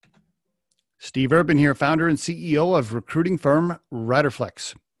Steve Urban here, founder and CEO of recruiting firm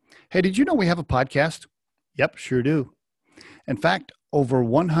Riderflex. Hey, did you know we have a podcast? Yep, sure do. In fact, over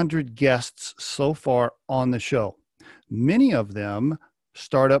 100 guests so far on the show. Many of them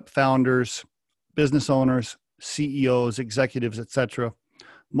startup founders, business owners, CEOs, executives, etc.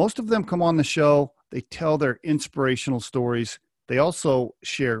 Most of them come on the show. They tell their inspirational stories. They also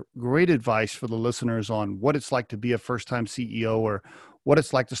share great advice for the listeners on what it's like to be a first-time CEO or what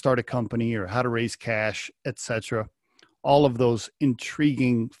it's like to start a company or how to raise cash, etc. All of those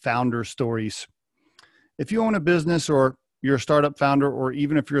intriguing founder stories. If you own a business or you're a startup founder, or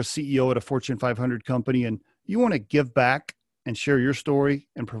even if you're a CEO at a Fortune 500 company and you want to give back and share your story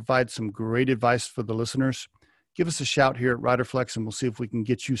and provide some great advice for the listeners, give us a shout here at Riderflex and we'll see if we can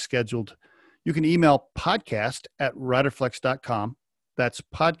get you scheduled. You can email podcast@riderflex.com. That's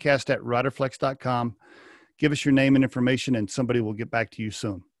podcast@riderflex.com. Give us your name and information and somebody will get back to you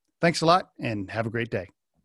soon. Thanks a lot and have a great day.